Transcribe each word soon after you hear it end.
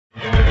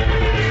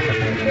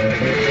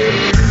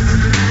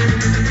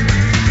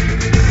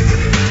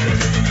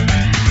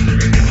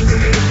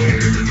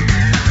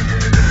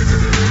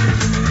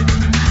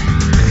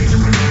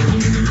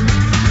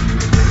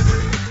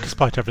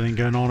Despite everything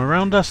going on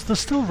around us,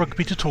 there's still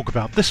rugby to talk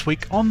about this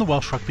week on the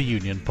Welsh Rugby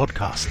Union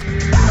podcast.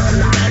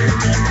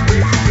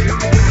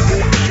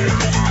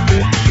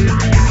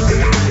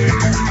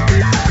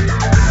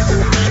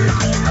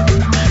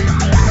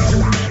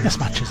 Yes,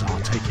 matches are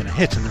taking a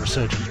hit in the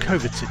resurgent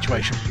COVID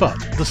situation, but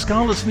the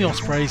Scarlets and the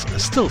Ospreys are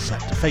still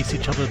set to face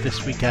each other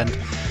this weekend,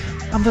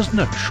 and there's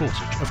no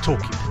shortage of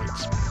talking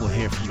points. We'll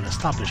hear from an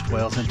established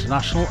Wales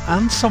international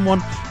and someone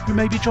who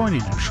may be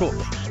joining him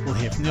shortly. We'll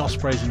hear from the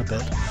Ospreys in a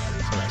bit,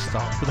 so let's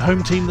start with the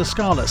home team, the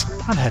Scarlets,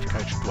 and head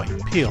coach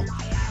Dwayne Peel,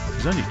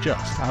 who's only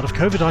just out of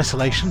COVID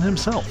isolation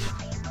himself.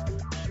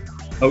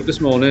 Out this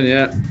morning,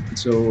 yeah,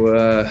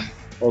 so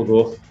I'll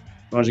go.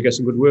 Managed to get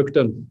some good work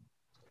done.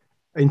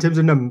 In terms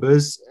of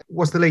numbers,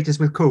 what's the latest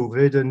with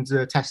COVID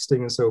and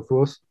testing and so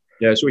forth?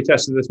 Yeah, so we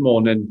tested this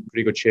morning,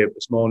 pretty good shape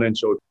this morning,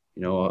 so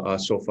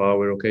so far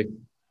we're okay.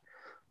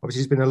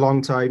 Obviously, it's been a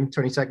long time,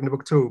 22nd of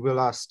October,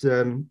 last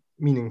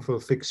meaningful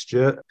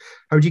fixture.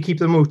 How do you keep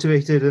them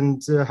motivated and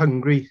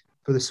hungry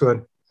for this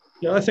one?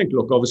 Yeah, I think,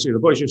 look, obviously the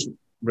boys just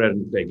ready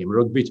to play a game of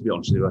rugby, to be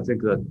honest with you. I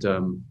think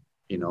that,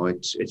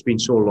 it's been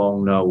so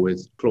long now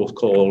with close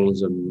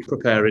calls and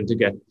preparing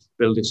to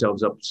build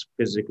yourselves up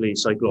physically,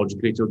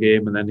 psychologically to a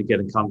game, and then to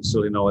getting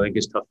cancelled, I think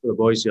it's tough for the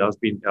boys. It has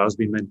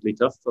been mentally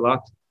tough for that.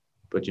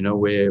 But,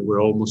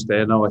 we're almost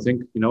there now, I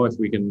think. If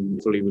we can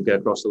hopefully we'll get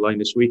across the line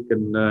this week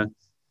and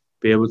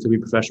be able to be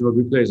professional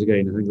rugby players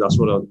again. I think that's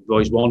what our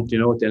boys want.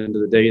 At the end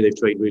of the day, they've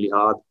trained really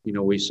hard.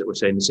 We're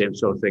saying the same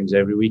sort of things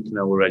every week.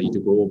 Now we're ready to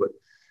go, but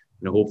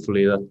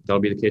hopefully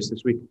that'll be the case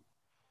this week.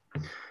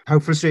 How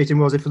frustrating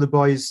was it for the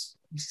boys?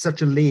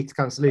 Such a late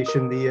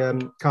cancellation,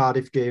 the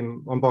Cardiff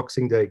game on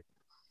Boxing Day.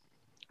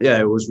 Yeah,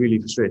 it was really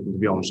frustrating, to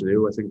be honest with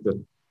you. I think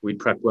that we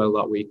prepped well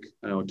that week.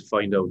 To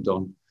find out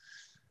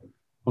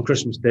on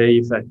Christmas Day,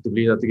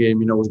 effectively, that the game,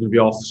 was going to be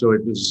off. So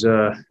it was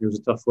a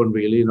tough one,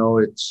 really.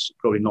 It's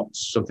probably not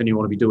something you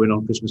want to be doing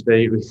on Christmas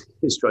Day.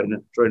 It's trying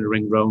to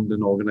ring round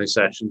and organise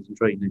sessions and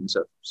training and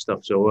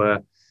stuff. So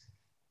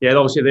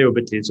obviously they were a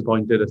bit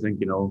disappointed. I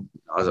think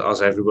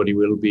as everybody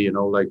will be.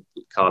 Like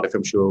Cardiff,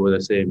 I'm sure were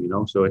the same.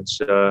 So it's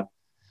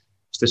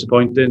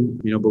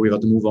disappointing. But we've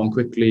had to move on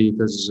quickly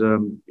because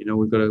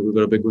we've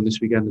got a big one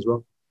this weekend as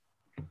well.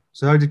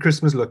 So how did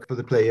Christmas look for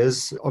the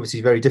players?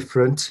 Obviously very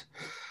different.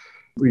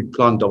 We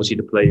planned obviously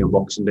to play on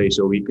Boxing Day,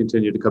 so we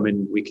continued to come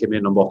in. We came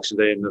in on Boxing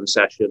Day in the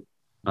session,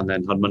 and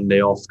then had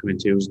Monday off, come in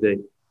Tuesday,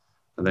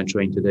 and then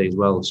train today as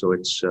well. So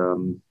it's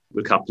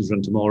we'll captain's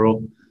run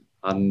tomorrow,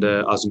 and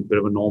as a bit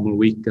of a normal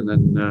week, and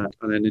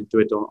then into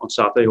it on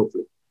Saturday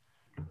hopefully.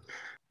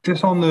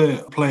 Just on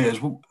the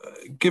players,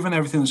 given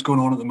everything that's going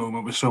on at the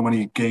moment with so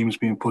many games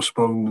being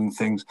postponed and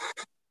things,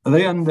 are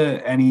they under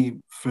any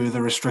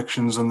further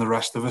restrictions than the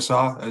rest of us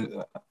are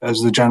as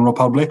the general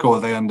public, or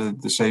are they under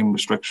the same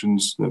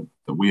restrictions that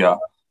we are?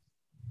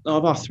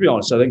 No, to be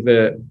honest, I think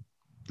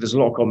there's a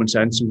lot of common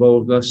sense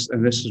involved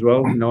in this as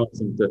well. I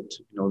think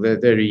that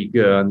they're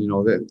eager and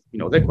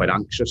they're quite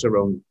anxious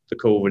around the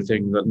COVID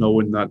thing, that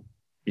knowing that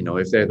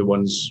if they're the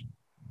ones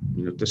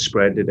to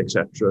spread it,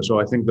 etc. So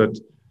I think that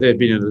they've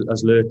been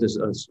as alert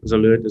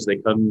as they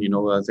can.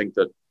 I think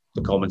that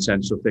the common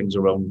sense of things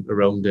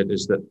around it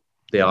is that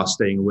they are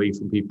staying away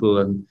from people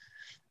and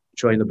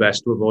trying the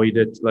best to avoid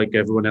it like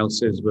everyone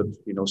else is. But,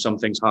 some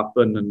things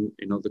happen and,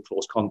 the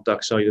close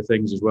contact side of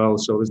things as well.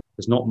 So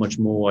there's not much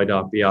more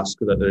I'd be asked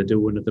that they're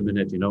doing at the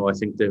minute. I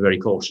think they're very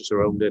cautious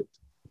around it.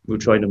 We're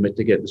trying to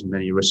mitigate as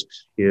many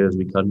risks here as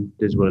we can.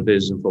 It is what it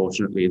is,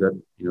 unfortunately, that,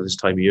 this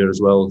time of year as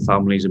well,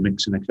 families are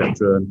mixing,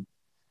 etc. And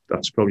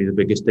that's probably the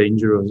biggest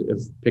danger of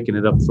picking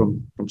it up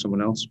from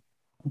someone else.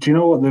 Do you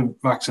know what the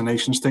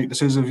vaccination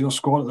status is of your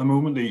squad at the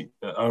moment?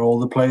 Are all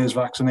the players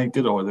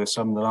vaccinated, or are there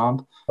some that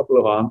aren't? A couple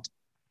of aren't.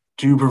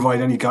 Do you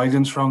provide any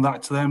guidance from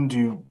that to them? Do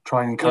you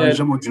try and encourage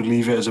them, or do you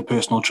leave it as a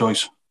personal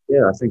choice?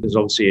 Yeah, I think there's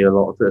obviously a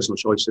lot of personal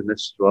choice in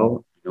this as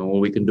well. All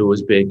we can do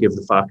is give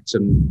the facts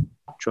and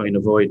try and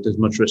avoid as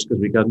much risk as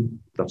we can.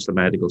 That's the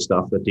medical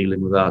staff that are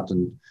dealing with that,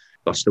 and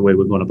that's the way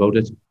we're going about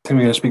it. I think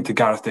we're going to speak to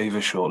Gareth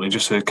Davies shortly.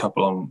 Just a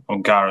couple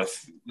on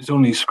Gareth. It's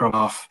only scrum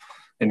half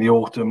in the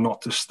autumn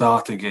not to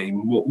start a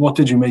game. What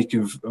did you make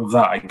of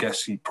that? I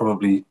guess it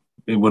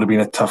would have been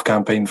a tough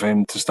campaign for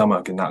him to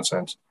stomach in that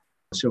sense.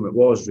 I assume it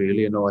was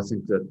really. I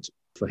think that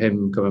for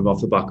him coming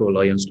off the back of a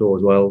Lions tour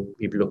as well,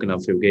 people looking at a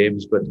few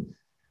games, but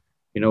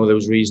there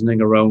was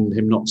reasoning around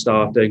him not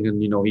starting,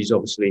 and he's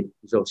obviously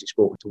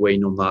spoken to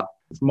Wayne on that.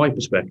 From my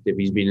perspective,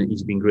 he's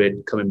been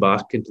great coming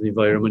back into the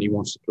environment he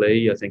wants to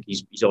play. I think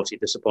he's obviously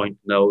disappointed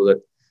now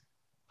that,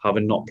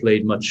 having not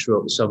played much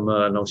throughout the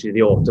summer and obviously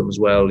the autumn as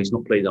well, he's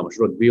not played that much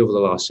rugby over the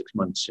last 6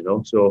 months,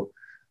 So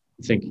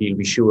I think he'll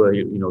be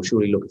surely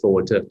looking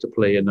forward to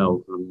playing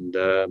now and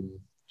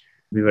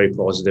be very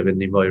positive in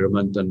the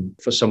environment. And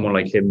for someone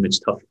like him, it's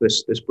tough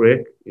this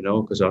break,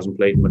 because he hasn't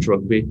played much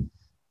rugby.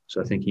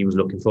 So I think he was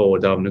looking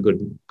forward to having a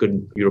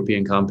good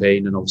European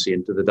campaign and obviously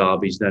into the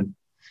derbies then.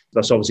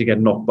 That's obviously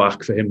getting knocked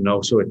back for him now.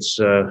 So it's,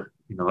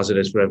 as it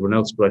is for everyone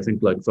else. But I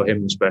think for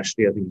him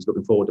especially, I think he's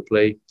looking forward to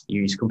play.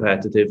 He's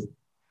competitive.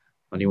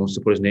 and he wants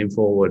to put his name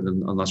forward,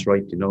 and that's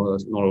right.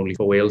 That's not only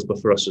for Wales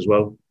but for us as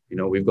well.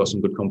 We've got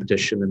some good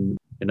competition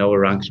in our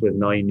ranks with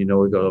 9.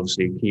 We've got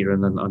obviously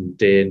Kieran and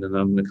Dane, and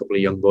then a couple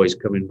of young boys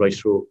coming right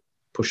through,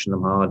 pushing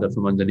them harder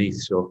from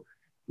underneath. So,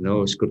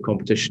 it's good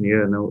competition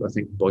here, and I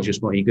think boys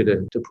just more eager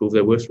to prove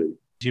their worth, really.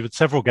 You've had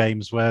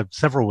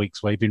several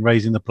weeks where you've been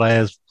raising the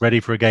players ready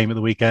for a game at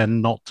the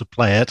weekend, not to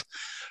play it,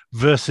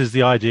 versus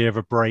the idea of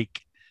a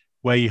break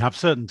where you have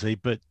certainty,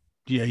 but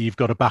you've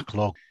got a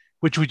backlog.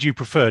 Which would you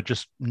prefer,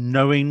 just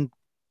knowing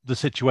the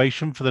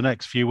situation for the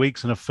next few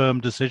weeks and a firm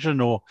decision,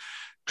 or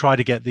try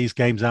to get these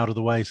games out of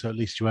the way so at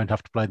least you won't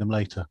have to play them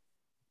later?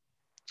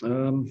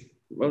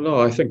 Well, no,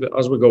 I think that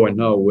as we're going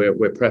now, we're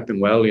prepping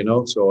well,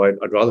 so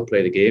I'd rather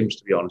play the games,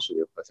 to be honest with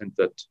you. I think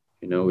that,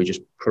 we're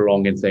just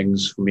prolonging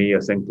things. For me, I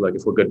think like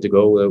if we're good to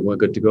go, we're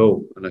good to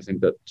go. And I think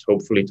that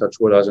hopefully, touch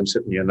wood, as I'm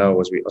sitting here now,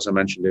 as I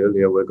mentioned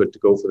earlier, we're good to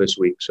go for this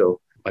week. So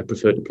I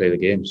prefer to play the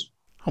games.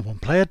 And one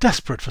player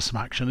desperate for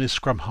some action is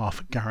scrum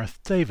half Gareth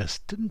Davis.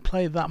 Didn't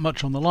play that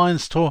much on the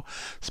Lions tour,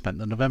 spent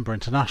the November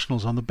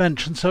internationals on the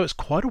bench, and so it's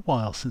quite a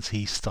while since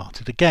he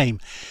started a game,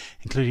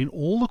 including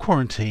all the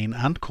quarantine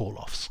and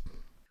call-offs.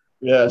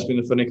 Yeah, it's been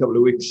a funny couple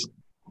of weeks.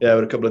 Yeah,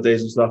 with a couple of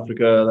days in South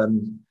Africa,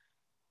 then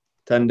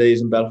 10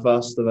 days in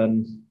Belfast, and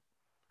then,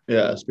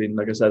 it's been,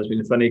 like I said, it's been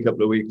a funny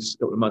couple of weeks,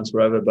 couple of months,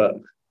 whatever, but I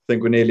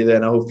think we're nearly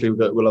there now. Hopefully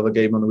we'll have a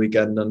game on the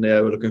weekend, and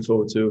we're looking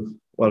forward to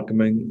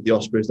welcoming the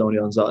Ospreys down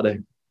here on Saturday.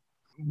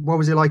 What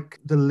was it like,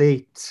 the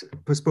late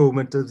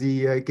postponement of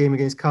the game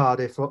against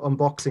Cardiff on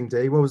Boxing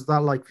Day? What was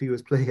that like for you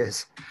as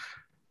players?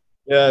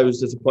 Yeah, it was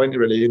disappointing,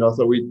 really. I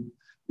thought we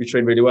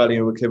trained really well.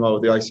 We came out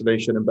of the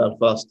isolation in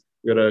Belfast.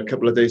 We had a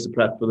couple of days to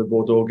prep for the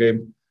Bordeaux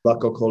game. That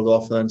got called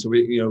off then. So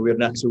we had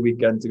an extra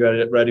weekend to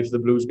get ready for the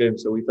Blues game.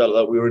 So we felt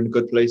that we were in a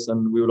good place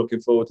and we were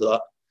looking forward to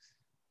that.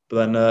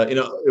 But then,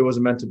 it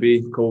wasn't meant to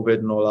be, COVID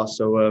and all that.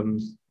 So,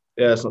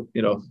 so,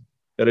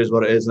 it is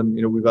what it is.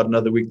 And, we've had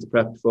another week to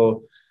prep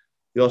for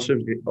the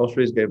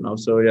Ospreys game now.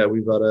 So,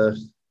 we've had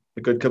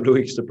a good couple of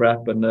weeks to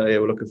prep, and,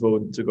 we're looking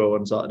forward to go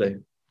on Saturday.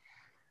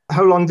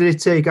 How long did it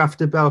take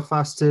after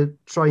Belfast to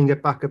try and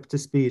get back up to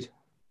speed?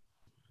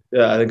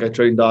 Yeah, I think I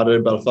trained harder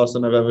in Belfast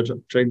than I've ever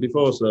trained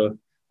before, so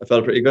I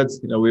felt pretty good.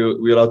 We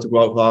were allowed to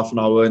go out for half an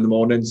hour in the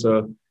morning,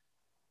 so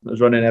I was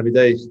running every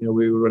day.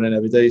 We were running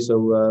every day,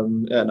 so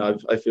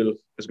I feel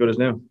as good as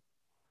new.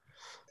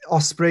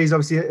 Ospreys,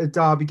 obviously a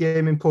derby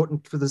game,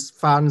 important for the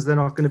fans. They're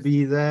not going to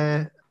be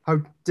there.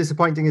 How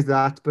disappointing is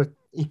that? But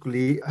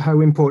equally,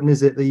 how important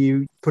is it that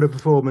you put a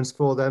performance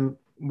for them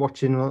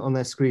watching on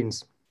their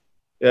screens?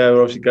 Yeah,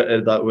 we're obviously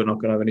gutted that we're not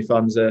going to have any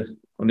fans there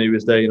on New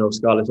Year's Day.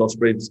 Scarlet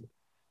Ospreys,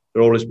 it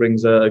always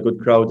brings a good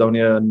crowd down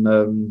here,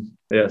 and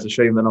it's a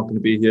shame they're not going to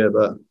be here,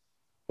 but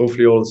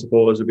hopefully all the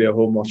supporters will be at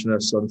home watching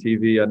us on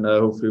TV, and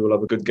hopefully we'll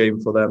have a good game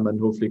for them and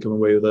hopefully come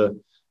away with a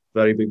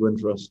very big win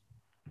for us.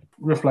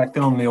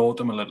 Reflecting on the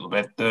autumn a little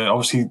bit,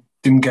 obviously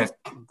didn't get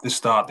the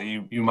start that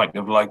you might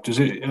have liked. Was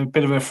it a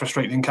bit of a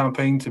frustrating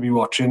campaign to be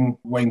watching?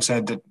 Wayne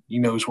said that he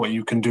knows what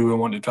you can do and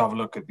wanted to have a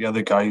look at the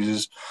other guys.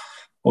 Is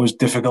always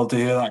difficult to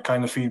hear that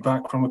kind of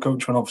feedback from a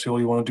coach when obviously all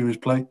you want to do is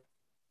play.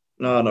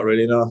 No, not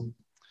really, no.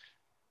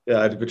 Yeah,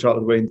 I had a good chat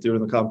with Wayne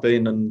during the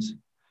campaign, and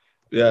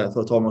I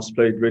thought Thomas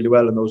played really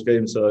well in those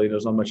games. So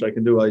there's not much I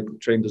can do. I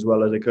trained as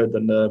well as I could,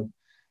 and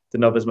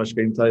didn't have as much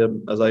game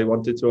time as I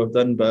wanted to have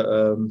done. But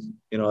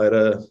I had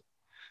a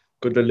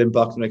good little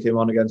impact when I came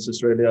on against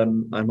Australia,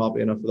 and I'm happy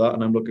enough for that.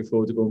 And I'm looking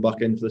forward to going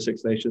back in for the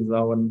Six Nations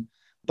now and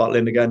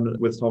battling again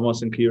with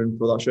Thomas and Kieran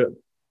for that shirt.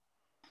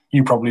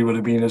 You probably would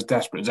have been as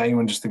desperate as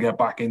anyone just to get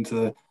back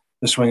into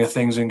the swing of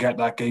things and get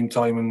that game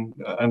time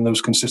and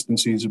those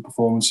consistencies of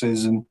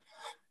performances. And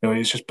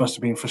it's just must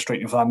have been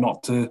frustrating for that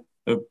not to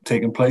have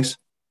taken place.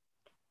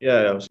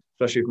 Yeah,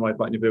 especially from my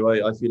point of view,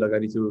 I feel like I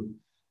need to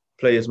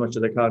play as much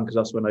as I can, because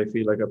that's when I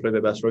feel like I play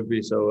the best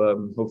rugby.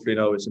 So hopefully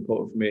now it's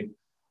important for me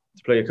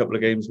to play a couple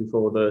of games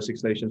before the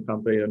Six Nations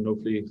campaign, and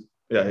hopefully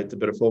hit a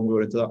bit of form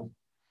going into that.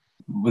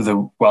 With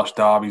the Welsh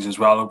derbies as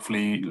well,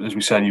 hopefully, as we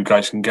said, you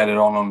guys can get it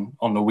on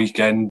the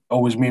weekend.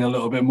 Always mean a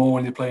little bit more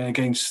when you're playing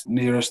against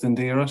nearest and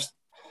dearest.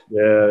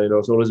 Yeah,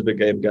 it's always a big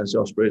game against the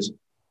Ospreys.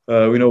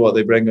 We know what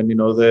they bring, and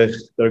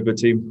they're a good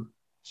team.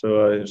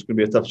 So it's going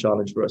to be a tough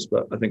challenge for us.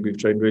 But I think we've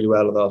trained really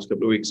well in the last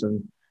couple of weeks,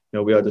 and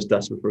we are just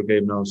desperate for a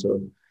game now.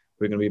 So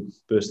we're going to be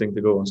bursting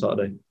to go on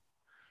Saturday.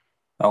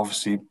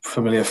 Obviously,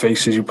 familiar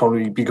faces. You'll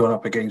probably be going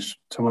up against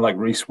someone like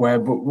Rhys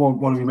Webb. But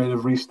what have you made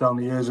of Rhys down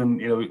the years, and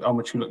how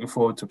much you're looking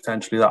forward to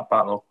potentially that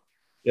battle?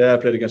 Yeah, I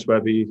played against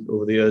Webby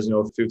over the years.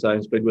 A few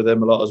times, played with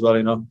him a lot as well.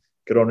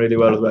 Get on really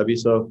well with Webby.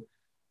 So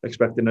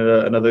expecting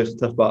another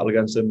tough battle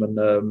against him,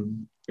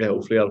 and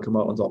hopefully I'll come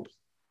out on top.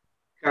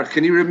 Gareth,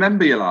 can you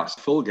remember your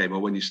last full game or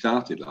when you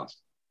started last?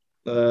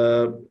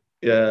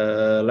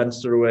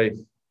 Leinster away,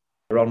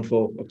 round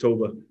 4,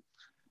 October.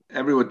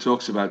 Everyone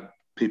talks about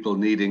people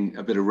needing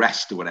a bit of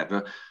rest or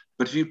whatever,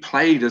 but have you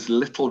played as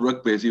little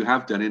rugby as you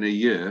have done in a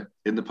year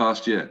in the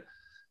past year?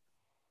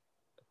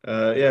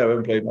 We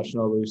haven't played much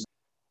now.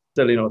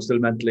 still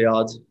mentally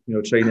hard,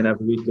 training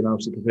every week and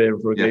obviously preparing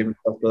for a game and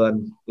stuff, but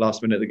then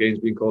last minute the game's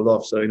been called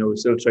off. So, we're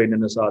still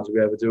training as hard as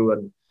we ever do,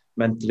 and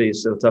mentally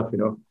it's still tough,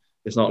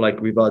 It's not like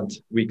we've had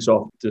weeks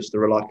off just to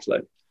relax.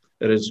 Like,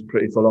 it is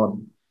pretty full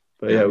on.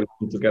 But we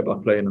need to get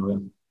back playing now. Yeah.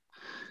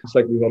 It's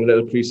like we've had a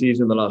little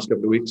pre-season the last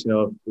couple of weeks,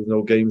 with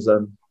no games,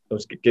 and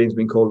those games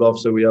being called off.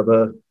 So we have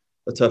a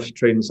tough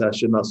training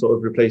session that sort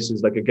of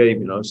replaces like a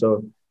game,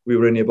 So we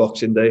were in here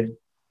Boxing Day.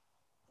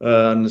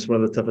 And it's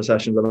one of the toughest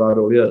sessions I've had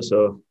all year,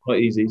 so not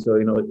easy.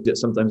 So,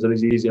 sometimes it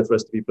is easier for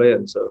us to be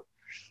playing. So,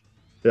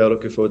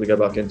 looking forward to get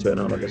back into it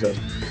now, like I said.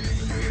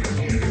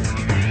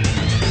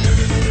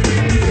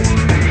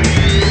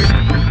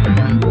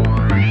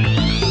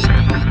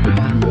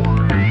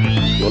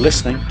 You're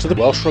listening to the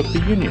Welsh Rugby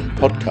Union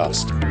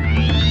podcast.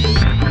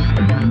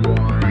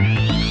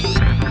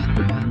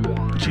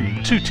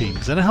 Two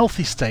teams in a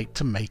healthy state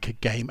to make a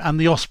game, and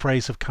the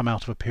Ospreys have come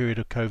out of a period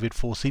of COVID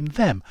forcing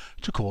them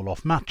to call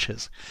off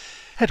matches.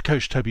 Head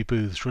coach Toby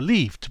Booth's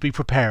relieved to be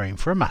preparing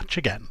for a match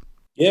again.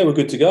 Yeah, we're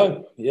good to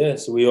go. Yeah,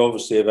 so we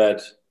obviously have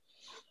had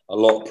a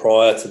lot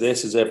prior to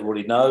this, as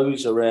everybody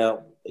knows, around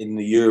in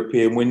the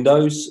European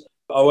windows.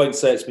 I won't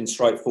say it's been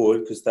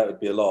straightforward because that would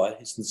be a lie.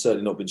 It's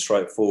certainly not been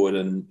straightforward,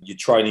 and your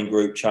training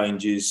group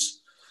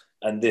changes,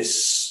 and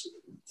this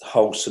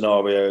whole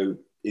scenario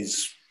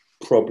is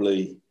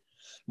probably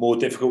more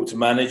difficult to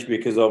manage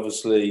because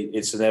obviously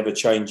it's an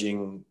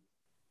ever-changing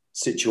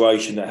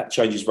situation that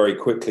changes very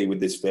quickly with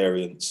this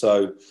variant.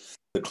 So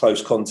the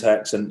close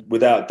contacts, and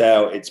without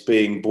doubt it's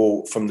being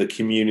brought from the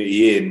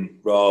community in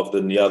rather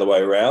than the other way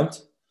around,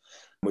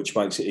 which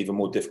makes it even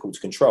more difficult to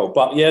control.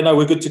 But yeah, no,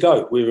 we're good to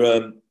go.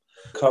 We're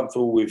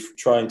comfortable. We've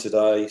trained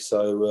today.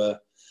 So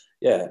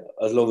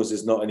as long as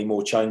there's not any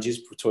more changes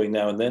between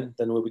now and then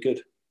we'll be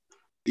good.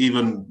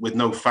 Even with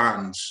no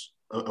fans,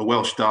 a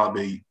Welsh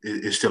derby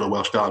is still a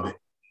Welsh derby.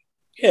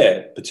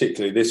 Yeah,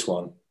 particularly this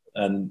one.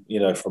 And,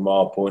 from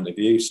our point of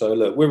view. So,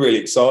 look, we're really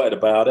excited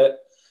about it.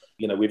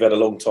 We've had a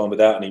long time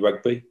without any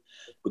rugby.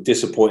 We're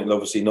disappointed,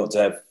 obviously, not to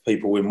have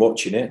people in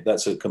watching it.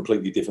 That's a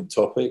completely different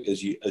topic,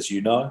 as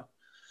you know.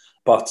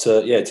 But,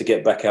 to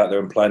get back out there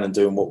and playing and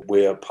doing what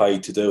we're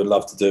paid to do and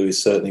love to do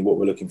is certainly what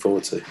we're looking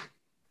forward to.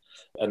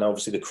 And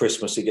obviously the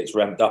Christmas, it gets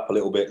ramped up a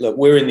little bit. Look,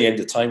 we're in the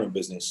entertainment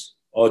business.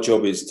 Our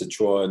job is to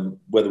try and,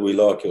 whether we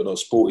like it or not,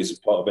 sport is a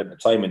part of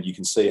entertainment. You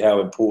can see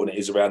how important it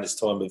is around this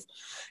time of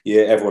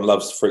year. Everyone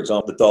loves, for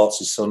example, the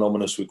darts is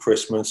synonymous with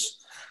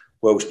Christmas.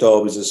 Welsh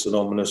derbies are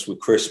synonymous with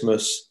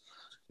Christmas.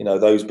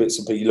 Those bits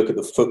and pieces. You look at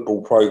the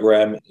football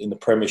programme in the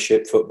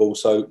Premiership football.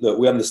 So, look,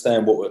 we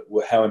understand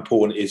how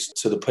important it is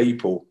to the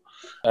people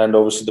and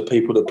obviously the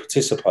people that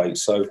participate.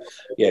 So,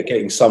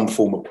 getting some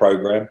form of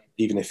programme,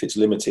 even if it's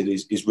limited,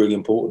 is really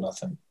important, I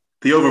think.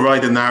 The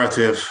overriding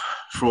narrative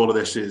for all of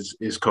this is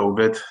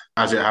COVID,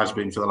 as it has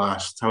been for the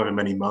last however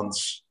many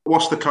months.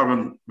 What's the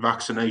current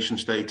vaccination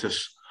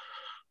status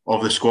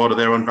of the squad? Are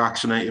there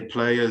unvaccinated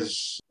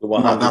players?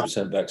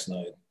 100%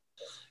 vaccinated.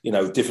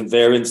 Different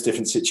variants,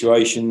 different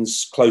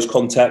situations, close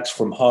contacts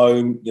from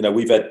home.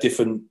 We've had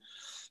different,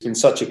 it's been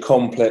such a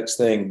complex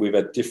thing. We've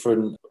had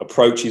different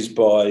approaches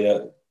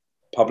by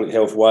Public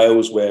Health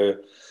Wales where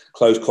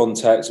close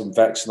contacts and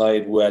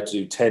vaccinated, we had to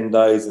do 10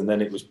 days and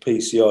then it was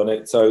PCR on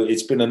it. So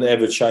it's been an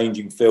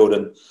ever-changing field.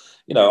 And,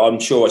 I'm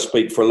sure I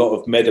speak for a lot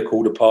of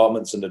medical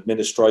departments and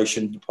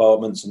administration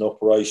departments and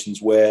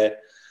operations where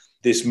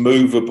this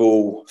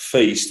movable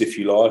feast, if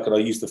you like, and I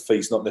use the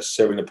feast not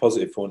necessarily in a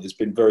positive point, has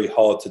been very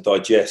hard to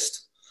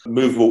digest.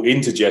 Movable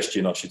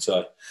indigestion, I should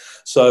say.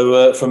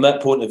 So from that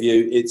point of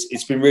view,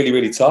 it's been really,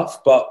 really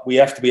tough, but we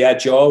have to be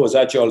agile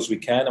as we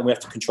can, and we have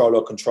to control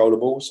our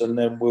controllables, and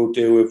then we'll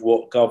deal with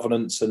what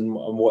governance and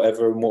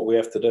whatever and what we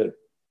have to do.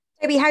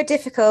 Maybe how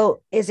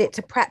difficult is it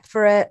to prep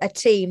for a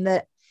team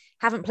that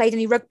haven't played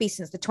any rugby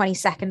since the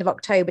 22nd of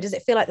October? Does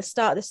it feel like the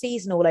start of the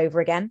season all over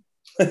again?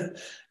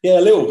 Yeah,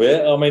 a little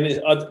bit. I mean,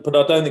 but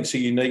I don't think it's a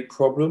unique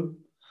problem.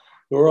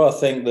 Or I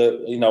think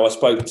that, I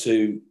spoke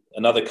to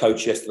another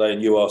coach yesterday in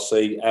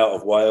URC out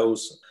of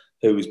Wales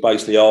who was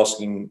basically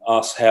asking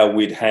us how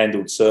we'd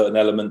handled certain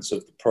elements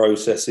of the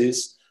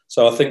processes.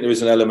 So I think there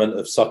is an element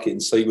of suck it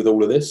and see with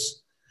all of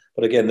this.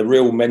 But again, the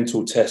real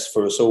mental test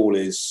for us all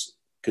is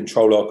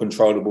control our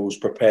controllables,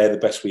 prepare the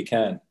best we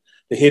can.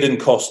 The hidden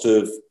cost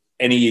of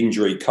any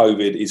injury,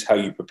 COVID, is how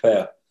you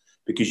prepare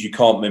because you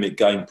can't mimic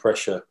game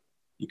pressure.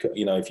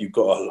 If you've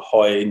got a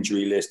high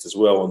injury list as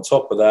well, on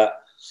top of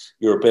that,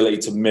 your ability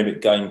to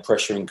mimic game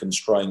pressure and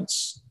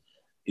constraints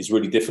is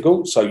really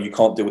difficult. So you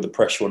can't deal with the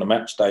pressure on a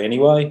match day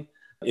anyway.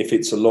 If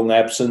it's a long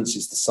absence,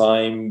 it's the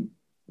same.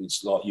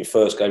 It's like your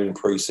first game in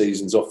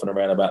pre-season is often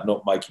around about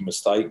not making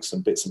mistakes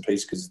and bits and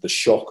pieces because of the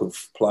shock of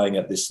playing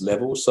at this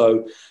level.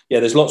 So,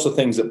 there's lots of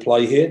things that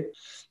play here.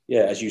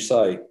 Yeah, as you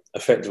say,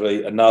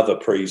 effectively another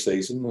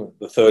pre-season,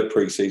 the third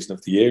pre-season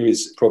of the year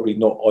is probably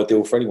not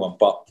ideal for anyone.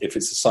 But if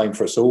it's the same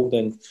for us all,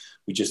 then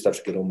we just have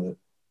to get on with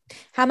it.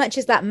 How much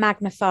is that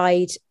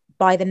magnified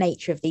by the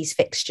nature of these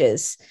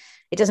fixtures?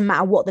 it doesn't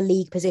matter what the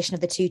league position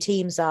of the two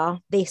teams are.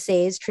 This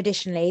is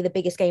traditionally the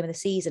biggest game of the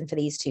season for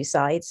these two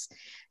sides.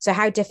 So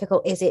how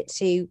difficult is it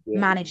to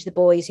manage the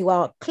boys who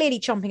are clearly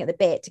chomping at the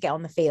bit to get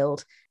on the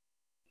field?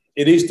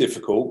 It is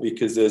difficult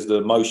because there's the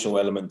emotional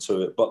element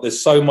to it, but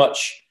there's so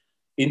much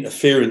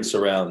interference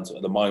around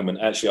at the moment.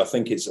 Actually, I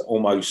think it's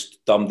almost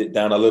dumbed it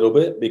down a little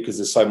bit because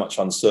there's so much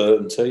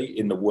uncertainty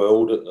in the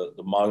world at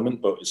the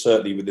moment, but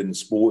certainly within the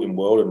sporting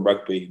world and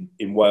rugby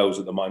in Wales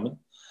at the moment.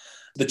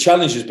 The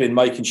challenge has been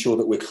making sure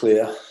that we're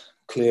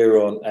clear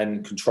on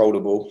and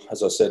controllable.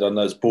 As I said, I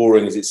know as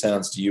boring as it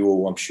sounds to you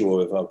all, I'm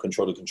sure if I've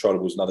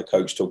controllable is another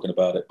coach talking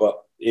about it,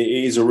 but it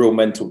is a real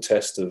mental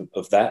test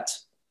of that.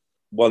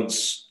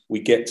 Once we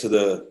get to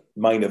the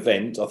main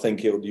event, I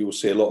think you'll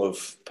see a lot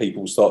of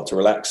people start to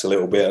relax a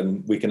little bit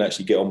and we can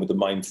actually get on with the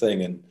main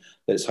thing, and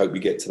let's hope we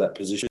get to that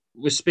position.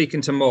 We're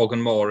speaking to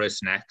Morgan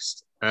Morris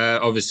next.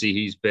 Obviously,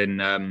 he's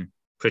been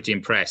pretty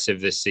impressive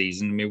this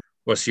season. I mean,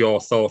 what's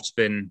your thoughts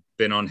been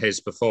on his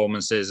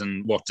performances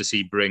and what does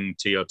he bring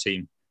to your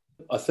team?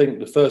 I think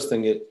the first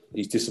thing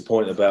he's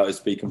disappointed about is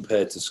to be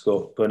compared to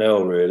Scott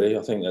Burnell, really.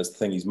 I think that's the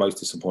thing he's most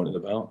disappointed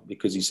about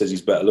because he says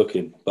he's better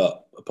looking.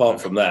 But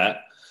apart from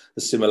that,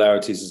 the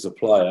similarities as a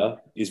player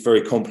is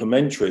very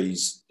complimentary.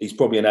 He's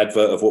probably an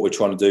advert of what we're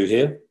trying to do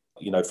here,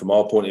 from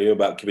our point of view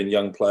about giving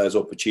young players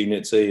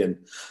opportunity and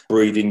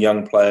breeding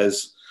young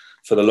players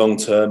for the long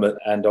term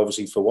and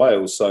obviously for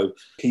Wales. So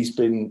he's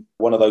been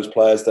one of those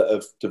players that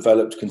have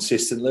developed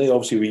consistently.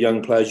 Obviously with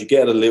young players, you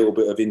get a little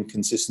bit of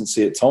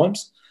inconsistency at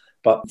times.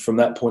 But from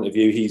that point of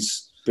view,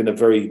 he's been a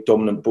very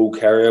dominant ball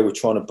carrier. We're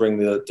trying to bring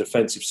the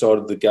defensive side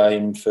of the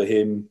game for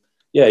him.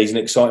 Yeah, he's an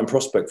exciting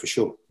prospect for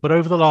sure. But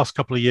over the last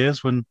couple of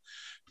years when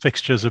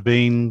fixtures have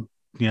been,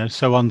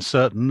 so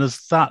uncertain,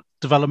 has that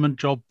development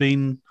job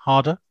been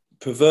harder?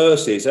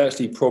 Perversely, it's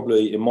actually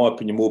probably, in my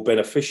opinion, more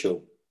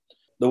beneficial.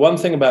 The one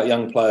thing about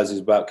young players is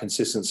about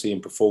consistency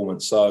in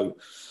performance. So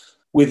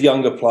with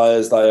younger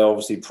players, they are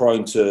obviously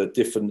prone to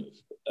different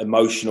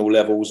emotional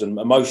levels, and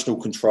emotional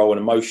control and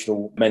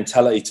emotional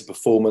mentality to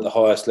perform at the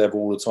highest level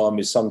all the time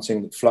is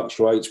something that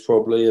fluctuates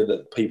probably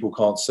that people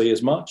can't see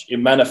as much. It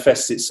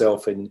manifests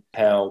itself in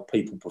how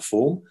people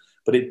perform.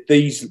 But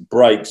these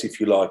breaks, if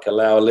you like,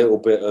 allow a little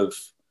bit of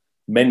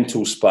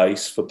mental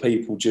space for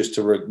people just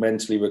to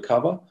mentally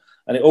recover.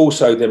 And it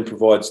also then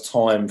provides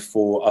time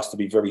for us to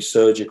be very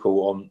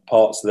surgical on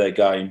parts of their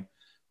game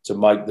to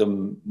make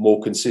them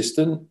more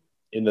consistent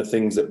in the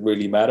things that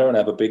really matter and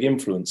have a big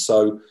influence.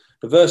 So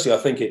perversely, I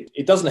think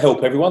it doesn't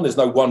help everyone. There's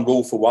no one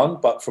rule for one,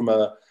 but from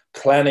a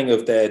planning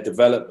of their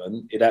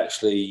development, it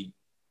actually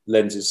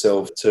lends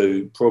itself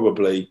to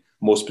probably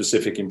more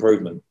specific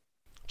improvement.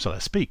 So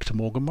let's speak to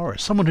Morgan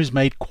Morris, someone who's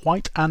made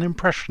quite an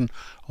impression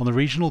on the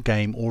regional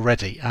game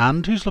already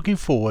and who's looking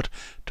forward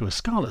to a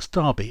Scarlets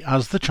derby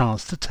as the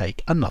chance to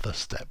take another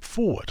step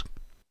forward.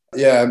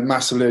 Yeah,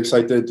 massively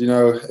excited.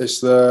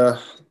 It's the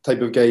type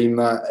of game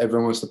that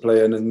everyone wants to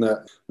play in, and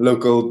the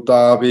local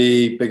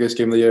derby, biggest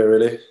game of the year,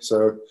 really.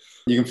 So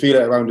you can feel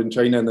it around in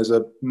training. There's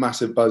a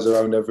massive buzz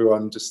around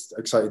everyone, just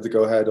excited to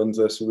go ahead on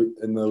this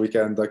in the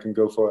weekend. I can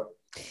go for it.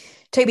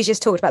 Toby's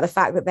just talked about the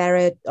fact that there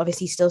are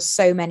obviously still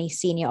so many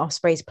senior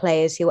Ospreys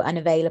players who are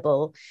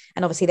unavailable.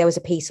 And obviously there was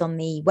a piece on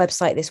the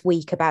website this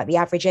week about the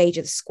average age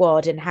of the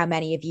squad and how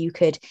many of you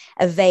could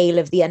avail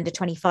of the under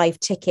 25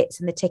 tickets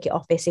in the ticket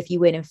office if you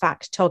were in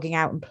fact togging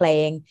out and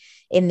playing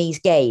in these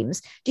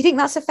games. Do you think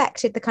that's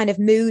affected the kind of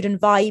mood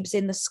and vibes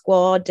in the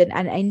squad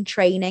and in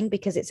training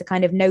because it's a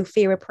kind of no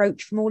fear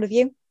approach from all of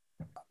you?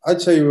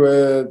 I'd say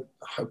we're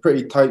a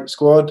pretty tight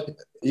squad,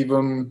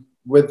 even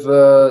with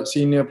the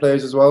senior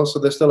players as well. So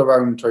they're still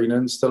around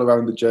training, still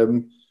around the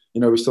gym.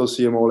 We still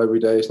see them all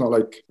every day. It's not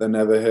like they're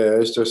never here.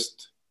 It's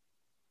just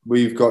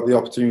we've got the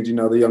opportunity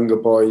now, the younger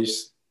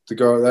boys, to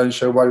go out there and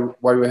show why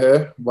we're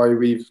here, why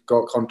we've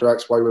got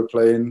contracts, why we're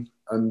playing.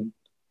 And,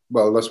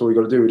 well, that's what we've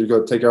got to do. We've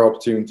got to take our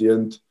opportunity,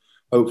 and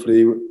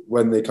hopefully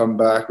when they come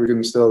back, we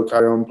can still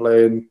carry on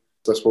playing.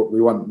 That's what we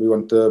want. We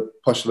want to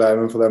push them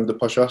and for them to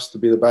push us to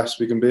be the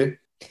best we can be.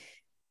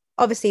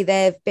 Obviously,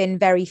 there have been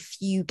very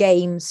few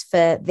games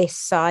for this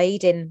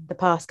side in the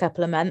past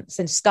couple of months,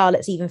 and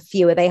Scarlets even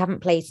fewer. They haven't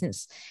played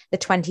since the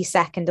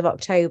 22nd of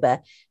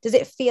October. Does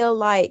it feel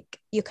like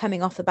you're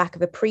coming off the back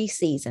of a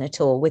pre-season at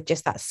all with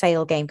just that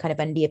Sale game kind of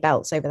under your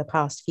belts over the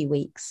past few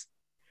weeks?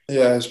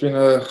 Yeah, it's been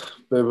a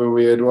bit of a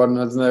weird one,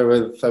 hasn't it,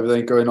 with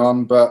everything going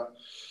on, but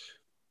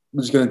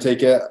we're just going to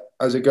take it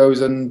as it goes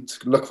and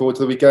look forward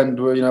to the weekend.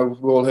 We're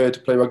all here to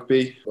play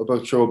rugby.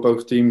 I'm sure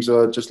both teams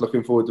are just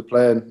looking forward to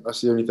playing. That's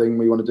the only thing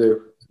we want to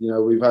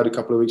do. We've had a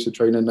couple of weeks of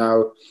training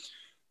now,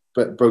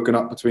 but broken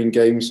up between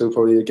games, so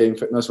probably the game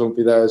fitness won't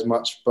be there as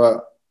much.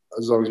 But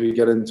as long as we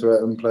get into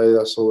it and play,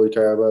 that's all we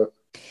care about.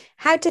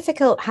 How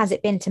difficult has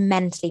it been to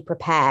mentally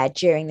prepare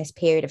during this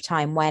period of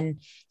time when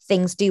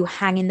things do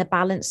hang in the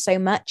balance so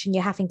much and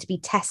you're having to be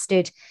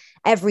tested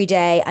every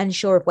day,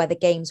 unsure of whether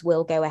games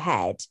will go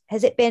ahead?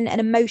 Has it been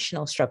an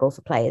emotional struggle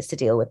for players to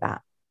deal with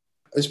that?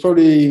 It's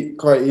probably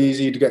quite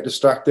easy to get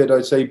distracted,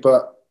 I'd say,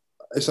 but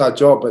it's our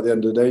job at the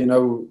end of the day.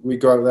 We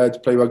go out there to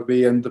play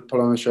rugby and to put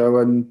on a show,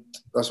 and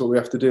that's what we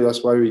have to do.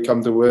 That's why we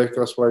come to work.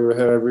 That's why we're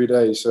here every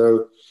day.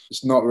 So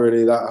it's not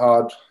really that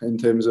hard in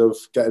terms of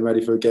getting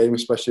ready for a game,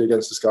 especially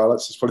against the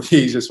Scarlets. It's probably the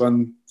easiest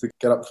one to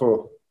get up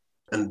for.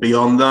 And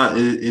beyond that,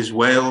 is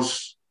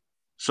Wales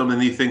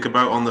something you think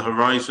about on the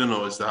horizon,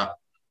 or is that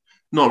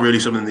not really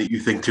something that you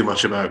think too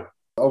much about?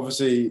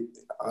 Obviously,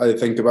 I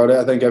think about it.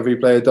 I think every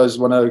player does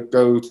want to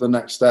go to the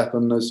next step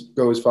and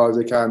go as far as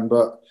they can,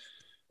 but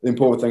the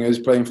important thing is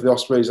playing for the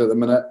Ospreys at the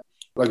minute.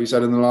 Like you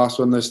said in the last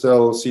one, there's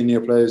still senior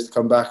players to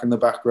come back in the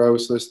back row,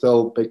 so there's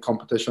still big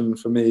competition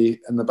for me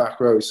in the back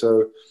row.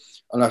 So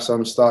unless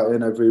I'm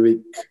starting every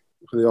week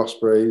for the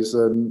Ospreys,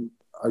 then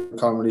I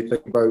can't really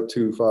think about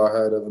too far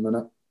ahead at the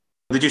minute.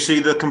 Did you see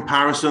the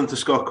comparison to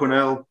Scott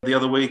Quinnell the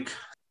other week?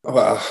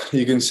 Well,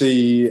 you can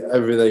see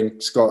everything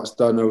Scott's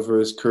done over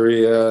his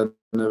career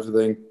and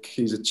everything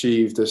he's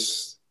achieved.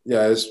 It's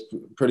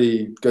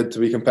pretty good to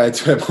be compared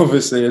to him,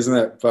 obviously, isn't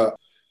it? But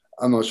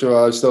I'm not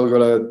sure. I've still got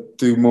to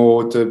do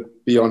more to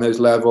be on his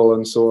level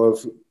and sort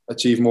of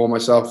achieve more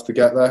myself to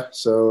get there.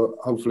 So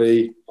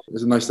hopefully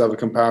it's nice to have a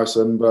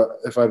comparison, but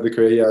if I have the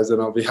career he has,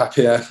 then I'll be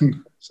happier.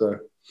 So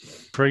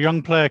for a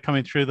young player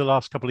coming through the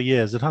last couple of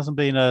years, it hasn't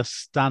been a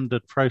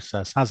standard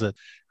process, has it?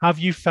 Have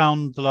you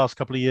found the last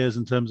couple of years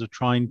in terms of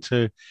trying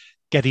to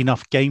get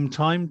enough game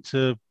time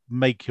to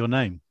make your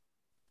name?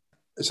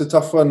 It's a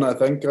tough one, I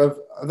think.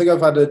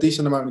 I've had a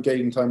decent amount of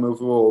game time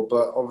overall,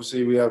 but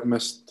obviously we have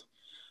missed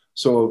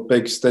sort of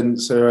big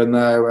stints here and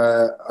there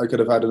where I could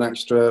have had an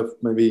extra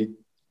maybe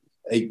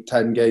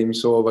 8-10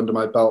 games sort of under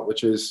my belt,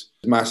 which is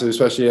massive,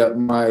 especially at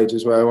my age,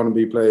 is where I want to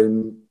be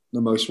playing the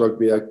most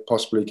rugby I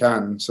possibly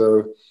can.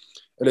 So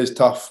it is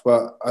tough,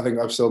 but I think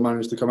I've still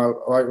managed to come out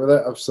all right with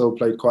it. I've still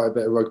played quite a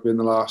bit of rugby in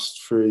the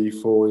last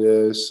 3-4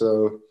 years,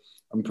 so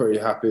I'm pretty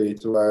happy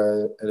to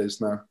where it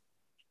is now.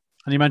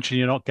 And you mentioned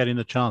you're not getting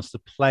the chance to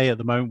play at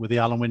the moment with the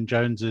Alan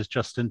Wynne-Joneses,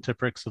 Justin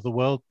Tippericks of the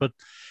world, but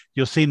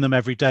you're seeing them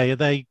every day. Are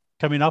they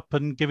coming up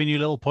and giving you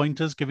little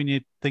pointers, giving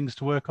you things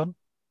to work on?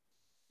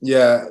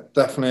 Yeah,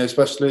 definitely,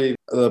 especially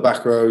the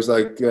back rows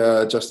like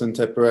Justin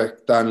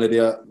Tipperick, Dan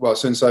Lydiate. Well,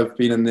 since I've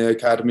been in the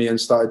academy and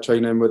started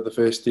training with the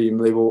first team,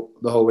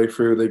 the whole way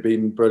through, they've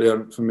been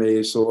brilliant for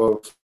me, sort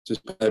of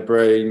just their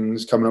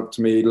brains, coming up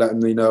to me, letting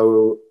me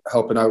know,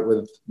 helping out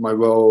with my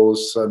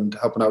roles and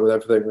helping out with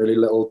everything, really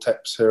little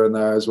tips here and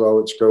there as well,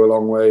 which go a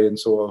long way, and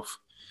sort of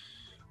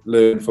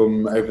learn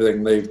from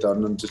everything they've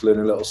done and just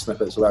learning little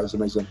snippets. So that was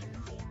amazing.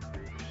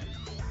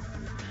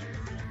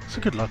 So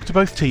good luck to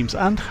both teams,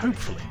 and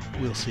hopefully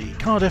we'll see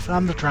Cardiff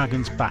and the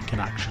Dragons back in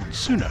action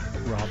sooner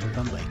rather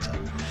than later.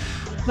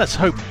 Let's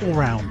hope all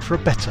round for a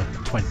better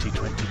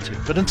 2022.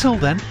 But until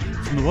then,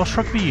 from the Welsh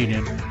Rugby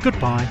Union,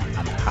 goodbye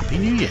and Happy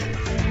New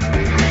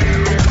Year.